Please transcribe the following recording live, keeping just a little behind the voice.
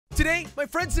Today, my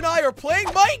friends and I are playing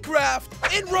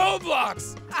Minecraft in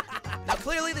Roblox. Now,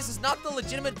 clearly, this is not the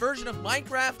legitimate version of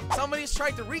Minecraft. Somebody's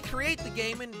tried to recreate the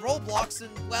game in Roblox,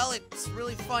 and, well, it's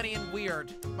really funny and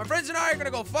weird. My friends and I are gonna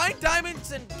go find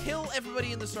diamonds and kill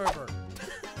everybody in the server.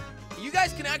 You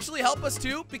guys can actually help us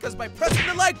too, because by pressing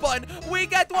the like button, we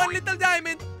get one little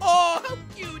diamond. Oh, how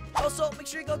cute. Also, make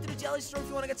sure you go to the Jelly store if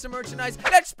you want to get some merchandise.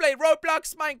 Let's play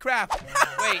Roblox Minecraft.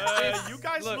 Wait, you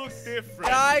guys look different.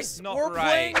 Guys, we're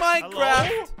playing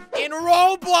Minecraft in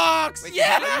Hello? Roblox. Wait,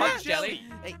 yeah. did you punch Jelly?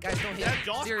 Hey, guys, don't hit me.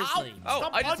 Josh, Seriously. Oh,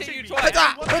 Stop I just hit punching you me. twice.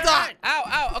 Ow.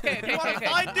 Ow, okay. You want to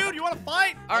fight, dude? You want to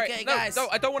fight? All right, Okay, no, guys. no,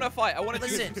 I don't want to fight. I want to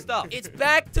do Listen, some stuff. it's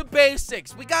back to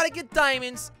basics. We gotta get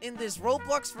diamonds in this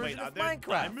Roblox version of Minecraft.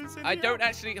 Diamonds in I here? don't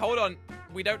actually, hold on.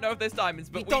 We don't know if there's diamonds,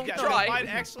 but we don't can know. There try. might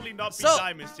actually not be So,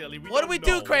 diamonds, Jelly. What do we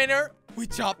do, Crainer? We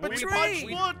chop a We tree. punch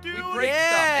wood, dude. We break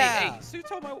Yeah. stuff. Hey, Sue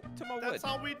told my wood. That's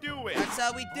how we do it. That's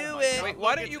how we do Oh my it. God. Wait, why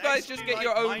Look, don't you it's guys just actually get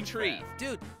your like own Minecraft. tree?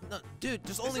 Dude,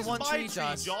 there's only is one my tree, tree,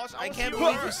 Josh. Josh. I I was can't here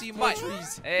believe you first. see more Mine.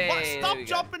 trees. Hey, What? there Stop we go.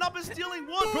 jumping up and stealing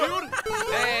wood, dude.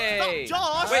 Hey. Stop,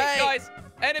 Josh. Wait, Hey. guys,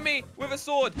 enemy with a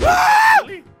sword.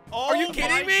 Really? Oh, Are you kidding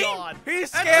my me? God. He's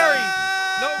Attack! scary.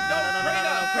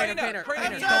 No, Crainer.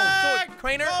 Crainer, Attack!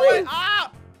 Crainer. No, wait.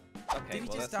 Ah! Okay, Did he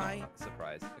well, just that's die? not a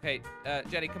surprise. Okay,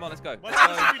 Jelly, come on, let's go. What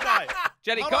happens if we die?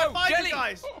 Jelly, How do I go! find you Jelly!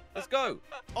 guys? Let's go.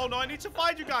 Oh, no, I need to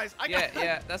find you guys.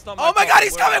 Yeah, that's not my Oh my fault. God,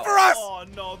 he's We're coming out. for us. Oh,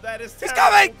 no, that is He's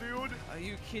terrible, coming! dude. Are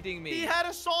you kidding me? He had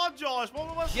a sword, Josh.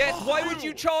 What was Yes, why would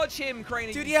you charge him,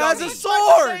 Crainer? Dude, you he has a dummy?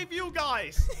 sword. To save you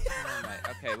guys. Oh,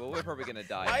 mate. Okay, well, we're probably gonna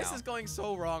die Why now. is this going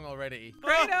so wrong already?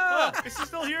 Crainer! Is he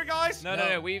still here, guys?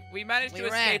 No. We managed to We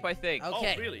escape, ran. I think.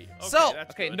 Okay. Oh, really? Okay, So-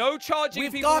 that's Okay, good. no charging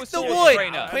We've people got with the swords, wood.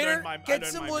 Crainer. Crainer, I get learned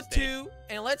some my wood mistake. too,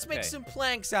 and let's make Okay. some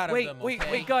planks out of Wait, them. wait,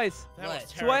 okay? guys. That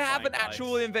was So I have an terrifying,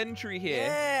 actual guys. inventory here.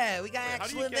 Yeah, we got How do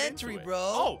actual you get into inventory, it? bro.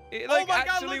 Oh, It, oh like, my God,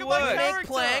 actually look at my works. We make character.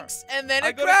 planks and then I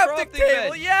a got a crafting crafting table.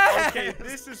 bench. Yeah. Okay,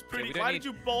 this is pretty. we don't Why need- did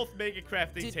you both make a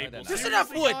crafting Dude, table? There's Seriously,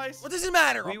 enough wood. guys? What does it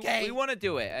matter? We Okay. want to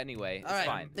do it anyway. All It's right.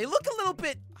 fine. They look a little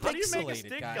bit How do you make a pixelated,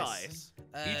 stick, guys.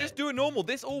 guys? You just do it normal.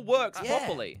 This all works yeah.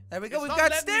 properly. There we go. It's We've not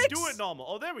got letting me sticks. do it normal.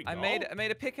 Oh, there we go. I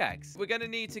made a pickaxe. We're gonna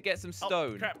need to get some Oh,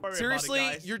 stone. crap, worry about it, Seriously,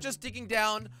 guys. you're just digging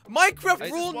down. Minecraft I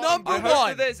just rule want- number I hope one.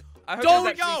 that there's. I hope Don't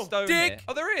there's actually stone dig here.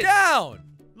 Oh, there is. down.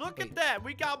 Look Wait. at that.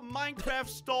 We got Minecraft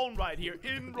stone right here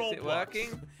in Roblox. Is it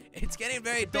working? It's getting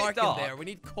very bit dark, dark. in there. We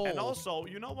need coal. And also,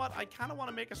 you know what? I kind of want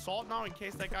to make a sword now in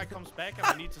case that guy comes back and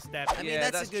I need to stab I him. mean, Yeah,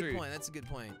 that's a that's good true. point. That's a good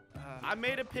point. I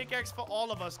made a pickaxe for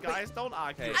all of us, guys. Don't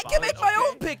argue Okay. I about can it, make my okay?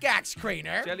 own pickaxe,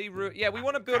 Crainer. Jelly root. Yeah, we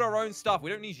want to build our own stuff. We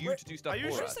don't need you to do stuff Are you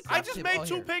for sure? us. I just Crafting- made oh,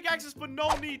 two here. pickaxes for no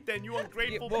need then, you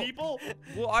ungrateful well- people.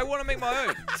 Well, I want to make my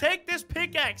own. Take this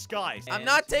pickaxe, guys. I'm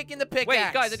not taking the pickaxe.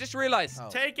 Wait, guys, I just realized. Oh,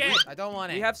 Take it. I don't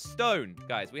want it. We have stone,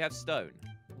 guys. We have stone.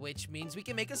 Which means we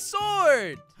can make a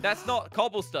sword. That's not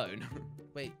cobblestone.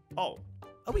 Wait. Oh,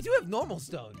 Oh, we do have normal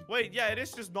stone. wait, yeah, it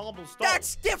is just normal stone.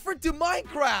 That's different to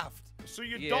Minecraft. So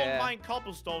you Yeah. don't mine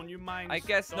cobblestone, you mine I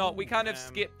guess stone. not. We kind of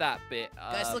skipped that bit.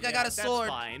 Guys, look, I yeah, got a that's sword.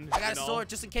 fine, I got you a know. sword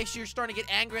just in case you're starting to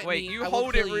get angry at Wait, me. you I will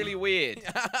hold it kill you. really weird.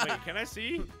 Wait, can I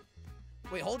see?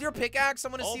 Wait, hold your pickaxe. I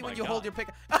want to Oh see when my you hold God. your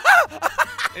pickaxe.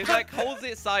 It like holds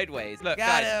it sideways. Look,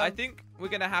 Got guys, him. I think we're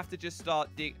gonna have to just start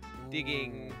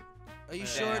digging. Are you down.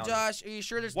 sure, Josh? Are you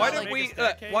sure there's Why not don't like... make a we?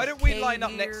 staircase? Why don't we Cave line up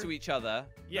here. next to each other?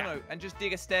 Yeah. No, and just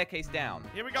dig a staircase down.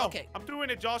 Here we go. Okay. I'm doing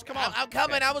it, Josh. Come on. I'm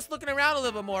coming. Okay. I was looking around a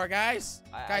little bit more, guys.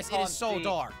 I Guys, it can't is so see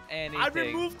dark. Anything. I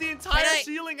removed the entire I-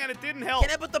 ceiling and it didn't help.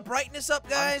 Can I put the brightness up, I'm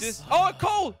guys? just- Oh,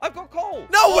 coal! I've got coal.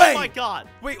 No Oh way! my God.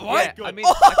 Wait, Yeah, what? I Good. mean,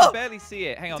 I can barely see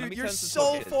it. Hang on, let Dude, me you're turn some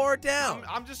so torches. far down.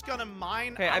 I'm just gonna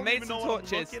mine. Okay, I don't made even some know what I'm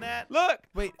torches. looking at. Look,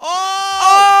 Wait.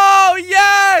 Oh! Oh,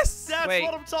 yes! That's Wait,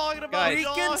 what I'm talking about, guys. We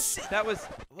can Josh. see... that was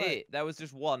What? it. That was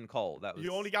just one coal. That was.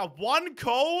 You only got one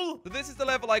coal? So this is the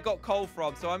level I got coal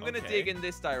from. So I'm gonna Okay. dig in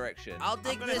this direction. I'll I'm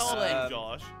dig gonna this help way. you,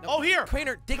 Josh. No, Oh, here.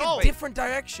 Crainer, dig Coal. a different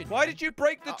direction. Why did you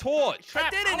break the torch? I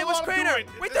Crap, didn't, don't it know was what I'm Crainer. doing.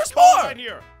 Wait, There's there's coal more. right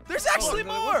here. There's actually Oh, there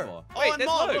was more. Oh, Wait, and there's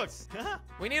more. loads. Look.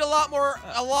 We need a lot more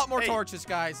Hey. torches,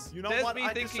 guys. You know There's what? me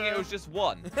I thinking deserve... it was just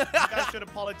one. You guys should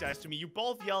apologize to me. You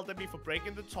both yelled at me for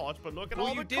breaking the torch, but look at Well,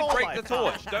 all you the did coal break I the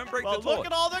found. torch. Don't break Well, the torch. look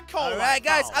at all the coal. All right,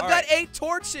 guys, I've All got right. 8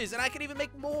 torches, and I can even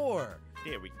make more.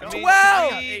 Here we go. I mean, 12. I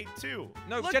got 8 too.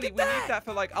 No, Look Jelly, at we that. need that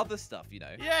for like other stuff, you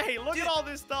know. Yeah, hey, look Dude, at all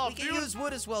this stuff, We can dude. use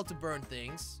wood as well to burn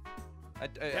things.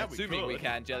 Yeah, we Assuming we could.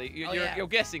 can, Jelly. Oh, yeah. You're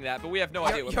guessing that, but we have no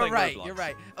idea. We're You're playing right, Roblox. you're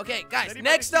right. Okay, Has guys, anybody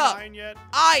next seen up, mine yet?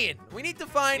 iron. We need to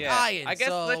find Yeah. iron. I guess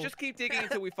so... let's just keep digging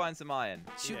until we find some iron.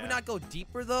 Should we Yeah. not go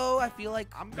deeper, though? I feel like...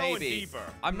 I'm going Maybe. deeper.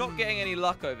 I'm not getting any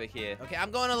luck over here. Okay,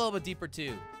 I'm going a little bit deeper,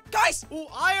 too. Guys, Ooh,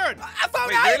 iron! I found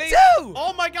Wait, iron, really? too!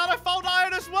 Oh my God, I found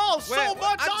iron as well. Where? So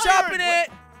much I'm iron. chopping it.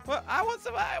 Well, I want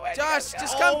some iron. Josh,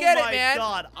 just come get it, man. Oh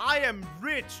my God, I am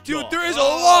rich, Dude, dog. there is a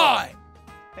lot.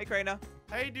 Hey, Crainer.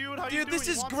 Hey, dude, how you Dude, doing? this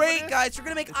You is want some of great, this? guys. We're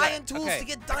gonna make Is that- iron tools okay. to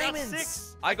get I got diamonds.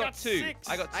 6. I got 2. 6.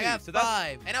 I got 2. I got so that's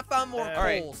 5, and I found more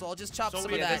Alright. coal, so I'll just chop So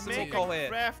some we of yeah, that there's some too. more make coal a here.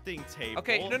 crafting table.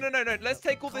 Okay, no. Let's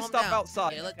take all this Calm stuff down.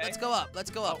 outside. Okay, Okay, let's go up. Let's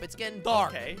go up. It's getting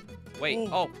dark. Okay. Wait. Ooh.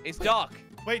 Oh, it's dark.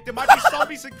 Wait, there might be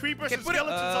zombies and creepers Okay, and put it-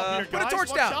 skeletons up here, Put a guys. torch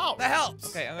Watch down. out. That helps.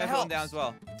 Okay, I'm that gonna put them down helps. as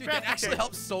well. Dude, that Crafting actually table.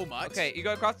 helps so much. Okay, you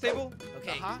got a craft table?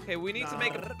 Okay. Uh-huh. Okay, we need to No.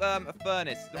 make a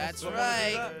furnace. That's What-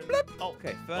 right. what is that? Oh,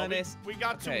 Okay, well, furnace. we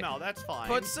got 2 Okay. now. That's fine.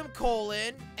 Put some coal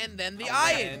in, and then the Oh,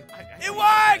 iron. man. I It need to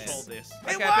works! control this. It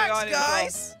Okay, I put works, iron in as well.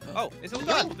 guys. Oh, it's all Ooh,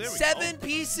 done. there we go. 7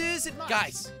 pieces. And Nice.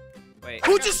 Guys, Wait.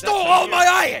 who is just that stole for all you? my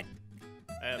iron?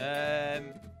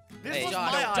 This Hey, was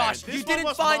Josh, my iron. Josh, This you one didn't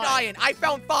was find mine. iron. I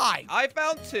found 5. I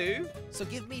found 2. So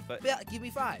give me, But- give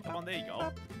me 5. Come on, there you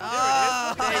go.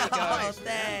 Oh, There you go.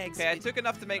 thanks. Okay, I took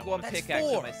enough to make one That's pickaxe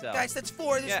 4. for myself. Guys, that's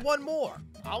 4. There's Yeah. 1 more.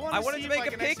 I I wanted see to if make I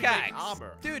a can actually pickaxe. make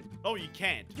armor. Dude, Oh, you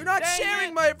can't. you're not Dang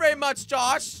sharing it. very much,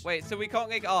 Josh. Wait, so we can't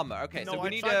make armor. Okay, No, so we I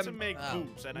need tried to make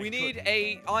boots, and we I need couldn't.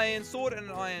 a iron sword and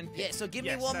an iron pick. Yeah, so give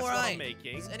me Yes, one that's more what I'm iron.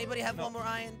 making. Does anybody have No. one more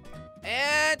iron?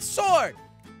 And sword.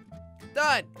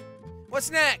 Done. What's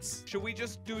next? Should we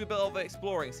just do a bit of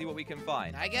exploring, see what we can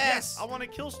find? I Yes, guess. I want to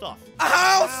kill stuff. A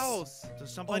house. House.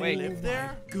 Does somebody Wait. live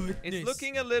there? Goodness. It's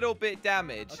looking a little bit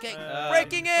damaged. Okay, Uh,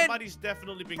 breaking in. Somebody's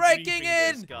definitely been Breaking griefing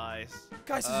in. this, guys.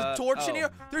 Guys, there's a torch in oh. here.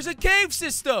 There's a cave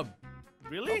system.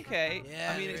 Really? Okay.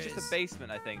 Yeah, I mean, there it's just is. a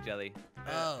basement, I think, Jelly.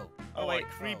 Oh. Oh, wait. a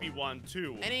creepy one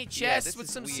too. Any Yeah, chests this with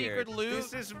is some weird. secret loot?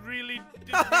 This is really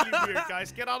weird,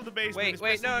 guys. Get out of the basement. Wait,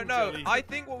 no, especially no. you, Jelly. I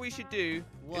think what we should do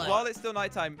What? is while it's still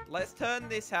nighttime, let's turn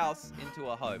this house into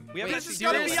a home. We haven't Wait, This actually is do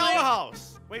gonna done be this it. our thing?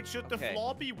 house. Wait, should the Okay.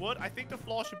 floor be wood? I think the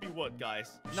floor should be wood,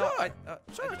 guys. No, Sure.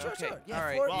 sure. Sure. Yeah, all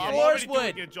right. floor- Well, yeah. I'm floor's already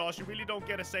wood. doing it, Josh. You really don't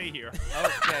get a say here.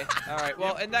 Okay. All right.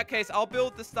 Well, in that case, I'll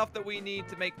build the stuff that we need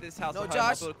to make this house No, a home.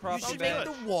 Josh, I'll build a you crafting should bench.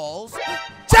 make the walls.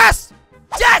 Chest!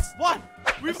 Chest! What?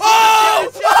 We've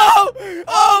Oh! Oh! Oh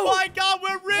Oh! my God,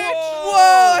 we're rich!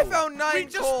 Whoa! I found 9 We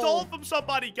just coal. stole from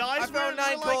somebody, guys. I found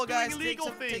 9 we're coal, like guys. doing Take illegal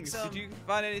some- take things. some. Did you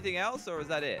find anything else, or is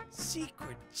that it?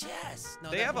 Secret chest. No,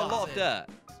 They that have a lot of wasn't. dirt.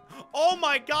 Oh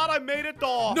my God, I made a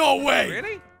door. No way!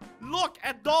 Really? Look,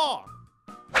 a door.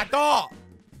 A door!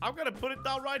 I'm gonna put it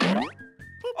down right here.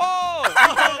 Oh! We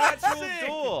got an actual Sick.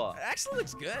 door. It actually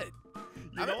looks good.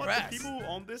 You I'm know what? impressed. The people who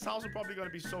own this house are probably gonna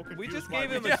be so confused. We just why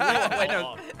gave him a just door. built Wait, a no.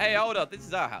 door. Hey, hold up. This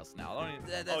is our house now. I don't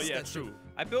even... That's, yeah, that's true.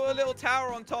 I built a little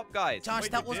tower on top, guys. Josh,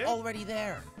 Wait, that you was did? already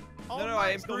there. Oh, No,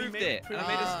 I nice. No, he improved made it, and I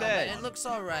pretty made a nice. stairs. But it looks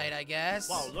alright, I guess.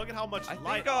 Wow, look at how much I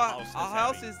light think our our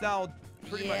house having. is now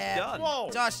pretty Yeah. much done. Whoa.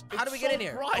 Josh, how It's do we get so in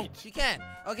here? bright. Oh, you can.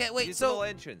 Okay, wait, Use the little so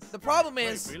entrance. the problem Wait,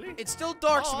 is really? it's still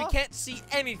dark, so we Aw. can't see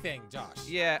anything, Josh.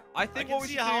 Yeah, I think can what we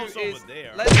see should a house do over is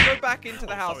there. let's go back into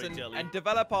the Oh, house sorry, and, Jelly. and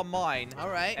develop our mine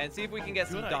Alright. and see if we can get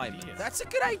some Good diamonds. idea. That's a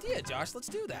good idea, Josh. Let's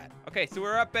do that. Okay, so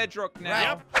we're at bedrock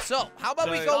now. Right. So, how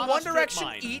about we So- go Not a one strip direction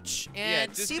mine. each Yeah,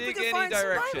 and just see if we dig can any find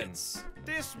direction. some diamonds?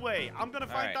 This way. I'm gonna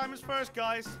find Alright. diamonds first,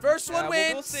 guys. First one Well,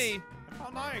 wins. we'll see. I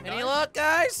found iron, Any guys. luck,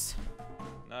 guys?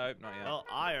 No, not yet. Well,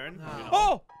 iron. No. you know.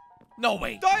 Oh! No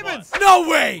way. Diamonds! No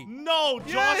way. No, Josh.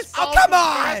 Yes! Oh, found come them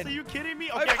fast. on! Are you kidding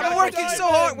me? I Okay, I found gotta I'm Guys, go working down. so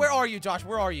hard. Where are you, Josh?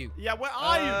 Where are you? Yeah, where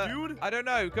are you, dude? I don't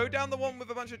know. Go down the one with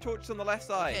a bunch of torches on the left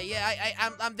side. Okay, yeah,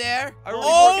 I'm there. I already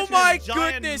Oh worked my This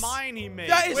giant goodness. mine he made.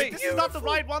 That is Wait, this is not the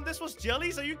beautiful. right one. This was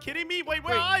Jelly's. Are you kidding me? Wait,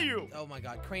 where Wait. are you? Oh my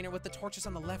God, Craner with the torches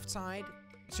on the left side.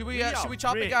 Should We we are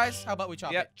chop it, rich. guys? How about we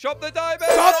chop Yeah, it? chop the diamonds!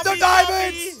 Chop the Yummy,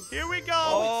 diamonds! yummy. Here we go.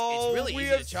 Oh, it's really we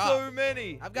easy to have chop. so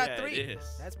many. I've got Yeah, 3. it is.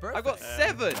 That's perfect. I've got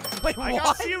 7. Wait, I what?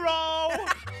 got 0. Oh,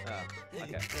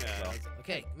 okay. Yeah. Well,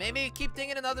 Okay, maybe keep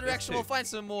thinking another There's direction. 2. We'll find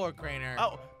some more, Craner.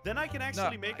 Oh, then I can no,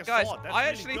 actually make a guys, sword. That's I really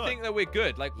actually good. think that we're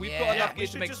good. Like, we've got Yeah, enough we gear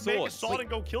to should make just swords. make a sword and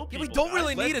go kill Yeah, people. we don't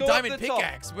really Let's need a go up diamond the top.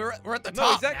 pickaxe. We're at the No,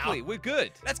 top exactly. now. We're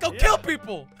good. Let's go Yeah. kill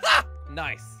people. Ha!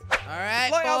 Nice. All right,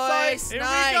 Light outside. boys. Here we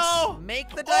Nice. go. Make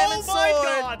the diamond Oh my sword.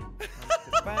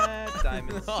 God. Bad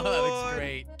diamond Oh, that looks sword.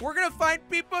 great. We're gonna find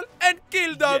people and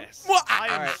kill them. Yes. Mwah! I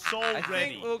am Alright, so I ready.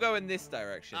 think we'll go in this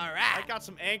direction. All I right. got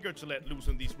some anger to let loose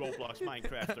on these Roblox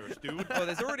Minecrafters, dude. Oh,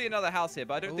 there's already another house here,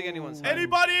 but I don't think anyone's Ooh. home.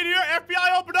 Anybody in here?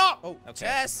 FBI, open up! Oh, Okay.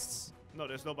 chests. No,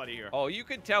 there's nobody here. Oh, you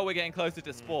can tell we're getting closer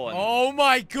to spawn. Oh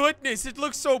my goodness, it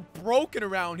looks so broken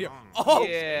around here. Oh,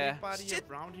 Yeah. Anybody shit.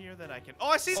 around here that I can? Oh,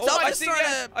 I see Oh, somebody. I see, starting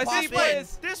yeah, to I see pop in.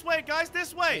 players. This way, guys.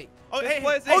 This way. Wait. Oh, There's hey.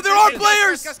 players Oh, in there are kitchen.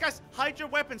 players. Guys, hide your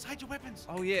weapons. Hide your weapons.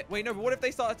 Oh, yeah. Wait, no, but what if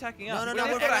they start attacking us? No, We're no,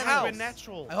 in we're front of a friendly. house. We're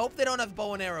natural. I hope they don't have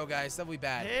bow and arrow, guys. That'd be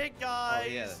bad. Hey, guys.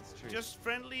 Oh, yeah, that's true. Just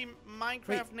friendly Minecraft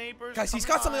Wait, neighbors. Guys, he's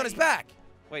come got something on his by. back.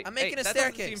 Wait, I'm making hey, a that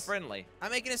doesn't seem staircase. friendly.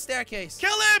 I'm making a staircase.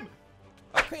 Kill him!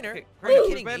 Crainer, Okay, are you Crainer,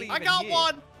 kidding we're me? barely I even got here.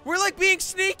 one. We're like being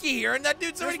sneaky here, and that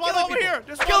dude's There's already one killing over people. here.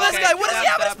 There's Kill one this over guy. here. What does he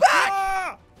have in his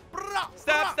back?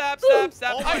 Stab, stab, stab,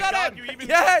 stab. Oh I my got God, him. you even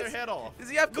Yes. cut their head off. Does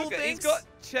he have cool Look at, things? he's got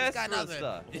He's chest got for a nothing.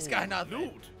 start. He's got nothing.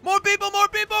 Loot. More people, more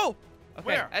people. Okay,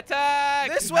 Where? attack.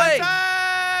 This way.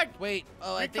 Attack! Wait,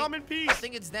 oh, We come in peace. I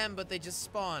think it's them, but they just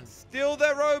spawned. Steal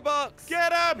their Robux.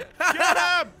 Get him! Get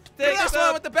him! Take This them.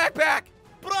 one with the backpack.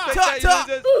 Bruh. Take Tuck, that, tuck.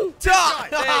 you losers. Tuck.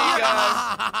 There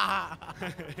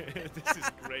you This is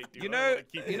great, dude. You I know, wanna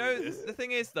keep doing this. the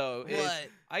thing is though, is What?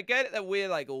 I get it that we're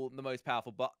like all the most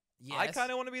powerful, but I Yes. kind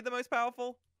of want to be the most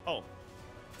powerful. Oh.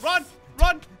 Run!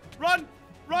 Run! Run!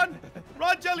 Run!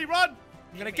 Run, Jelly, run!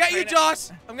 I'm gonna get you, Josh.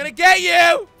 I'm gonna get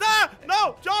you. Ah!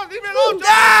 No! John, leave me alone,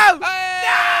 John! No.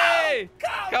 Hey!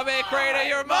 Come here, Crater,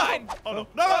 you're mine. Oh, no.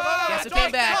 No, no, no, no, Guess who Josh,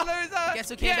 came back? Josh. Loser. Guess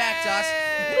who came back, Josh?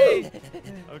 Yay!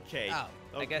 Okay. Oh,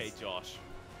 I Okay, guess- Josh.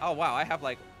 Oh wow, I have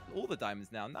like all the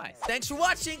diamonds now. Nice. Thanks for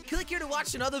watching. Click here to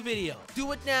watch another video.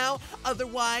 Do it now,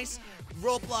 otherwise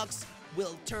Roblox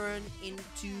will turn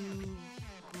into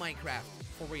Minecraft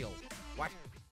for real. What?